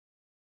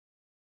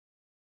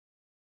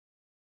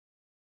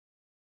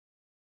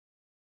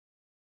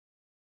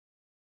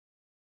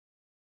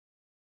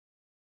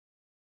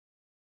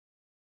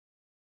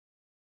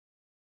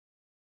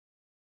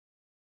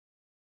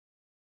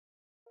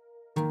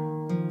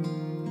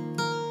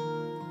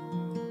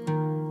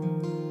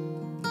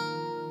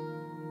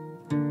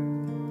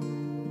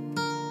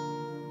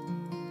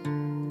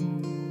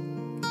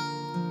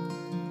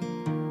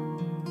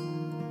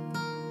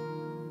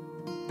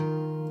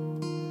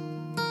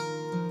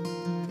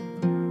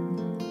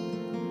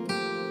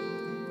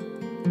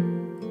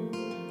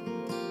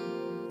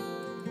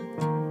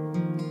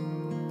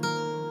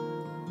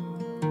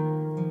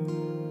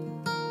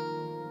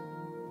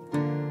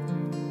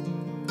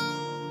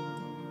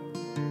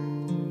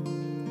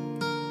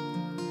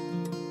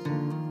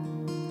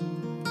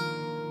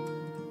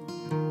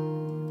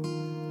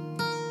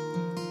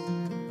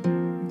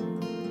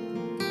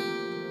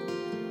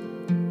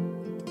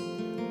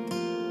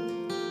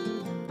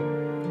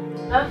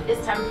Love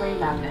is temporary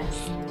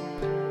madness.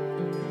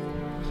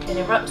 It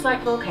erupts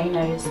like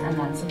volcanoes and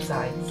then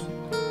subsides.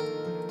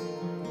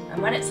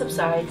 And when it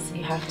subsides,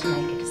 you have to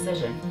make a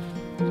decision.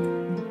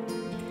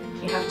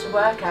 You have to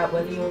work out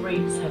whether your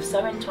roots have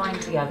so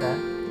entwined together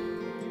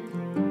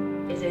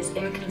it is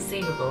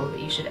inconceivable that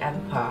you should ever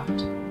part.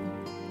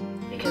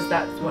 Because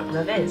that's what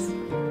love is.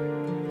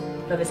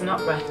 Love is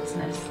not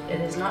breathlessness,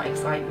 it is not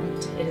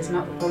excitement, it is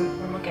not the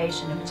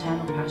promulgation of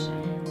eternal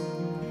passion.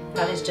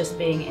 That is just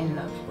being in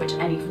love, which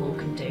any fool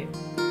can do.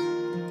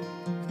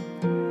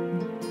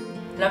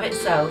 Love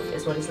itself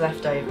is what is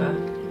left over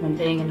when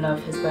being in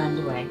love has burned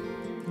away.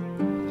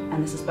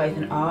 And this is both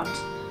an art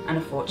and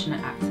a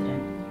fortunate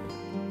accident.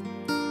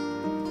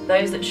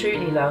 Those that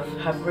truly love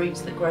have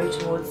roots that grow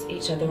towards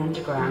each other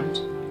underground,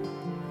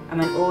 and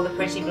when all the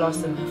pretty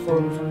blossom have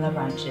fallen from their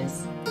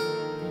branches,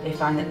 they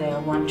find that they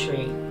are one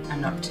tree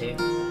and not two.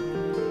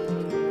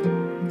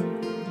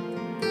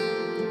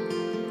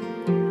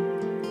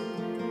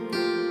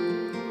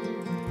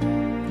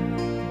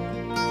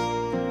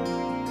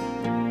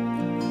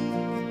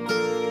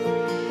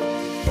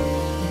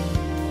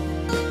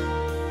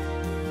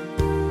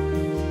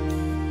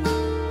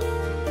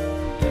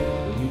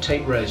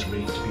 Take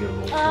Rosemary to be your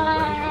lawful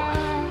wedded wife.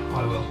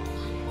 I will.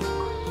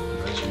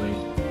 Rosemary,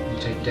 you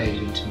take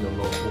David to be your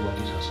lawful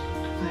wedded husband.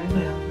 I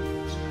will.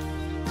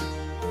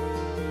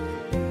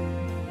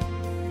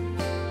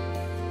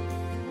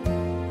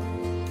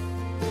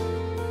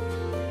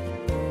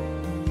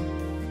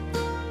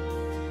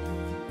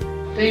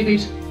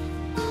 David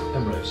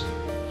and Rosie,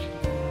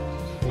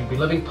 you'll be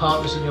loving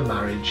partners in your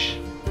marriage.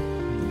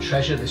 You will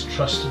treasure this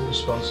trust and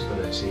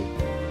responsibility,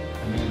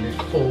 and you will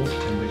live full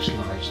and rich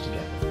lives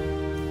together.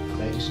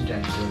 Ladies and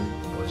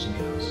gentlemen, boys and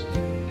girls,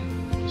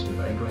 it's been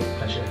a very great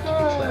pleasure to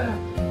declare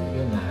that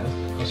you're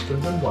now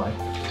husband and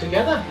wife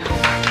together.